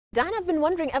Dan, I've been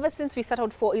wondering ever since we set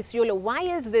out for Isiolo, why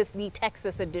is this the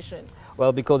Texas edition?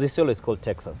 Well, because Isiolo is called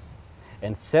Texas.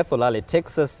 And Seth Olale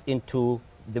takes us into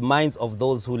the minds of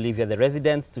those who live here, the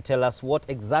residents, to tell us what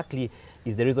exactly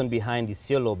is the reason behind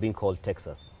Isiolo being called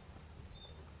Texas.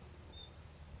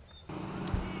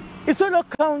 Isiolo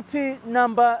County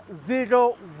number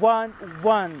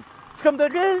 011. From the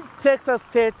real Texas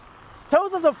state,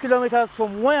 thousands of kilometers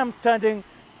from where I'm standing,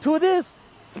 to this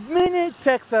mini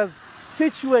Texas,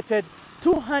 situated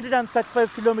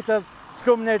 235 kilometers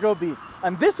from Nairobi.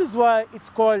 And this is why it's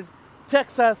called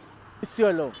Texas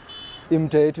Isiolo.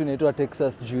 Mtaa yetu inaitwa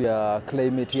Texas juu ya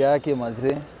climate yake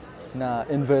mazee na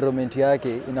environment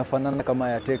yake inafanana kama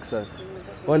ya Texas.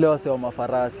 Wale wase wa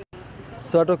mafarasi.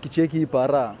 So hata ukicheki hii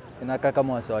para inakaa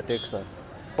kama wase wa Texas.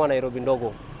 Kwa Nairobi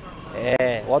ndogo.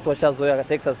 Watu washazoea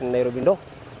Texas ni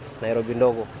Nairobi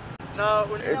ndogo.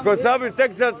 Kwa sababu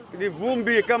Texas ni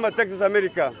vumbi kama Texas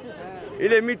America.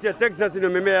 Ile miti ya Texas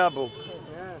inamemea hapo.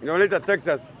 Inaoleta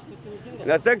Texas.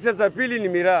 Na Texas ya pili ni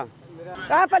miraa.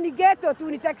 Hapa ni ghetto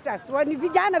tu, ni Texas. Ni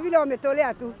vijana vile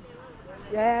wametolea tu.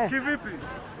 Yeah. Kivipi?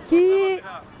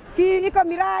 Iko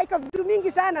miraa, iko vitu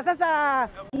mingi sana. Sasa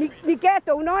ni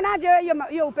ghetto. Unaonaje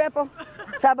hiyo upepo?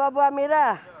 Sababu ya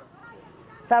miraa.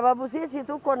 Sababu sisi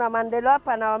tuko na maendeleo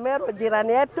hapa na Wamero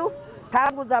jirani yetu.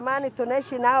 Tangu zamani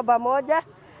tunaishi nao pamoja.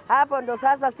 Hapo ndo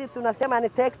sasa sisi tunasema ni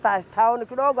Texas town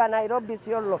kidogo Nairobi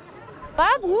Isiolo.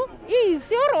 Babu, hii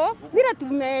Isiolo mira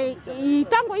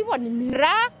tumeitango hivyo ni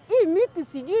miraa. Hii miti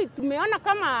sijui tumeona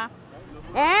kama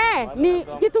ni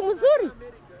kitu mzuri.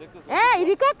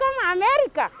 Ilikuwa kama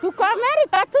Amerika. Tuko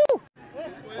Amerika tu.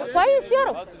 Kwa hii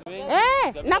Isiolo.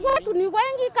 Na watu ni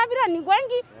wengi, kabila ni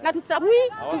wengi na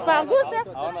tusabui tukanguse.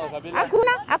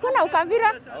 Hakuna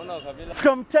ukabila.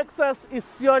 From Texas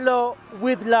Isiolo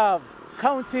with love.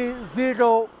 County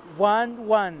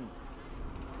 011.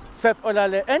 Seth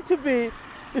Olale, NTV,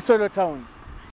 Isiolo Town.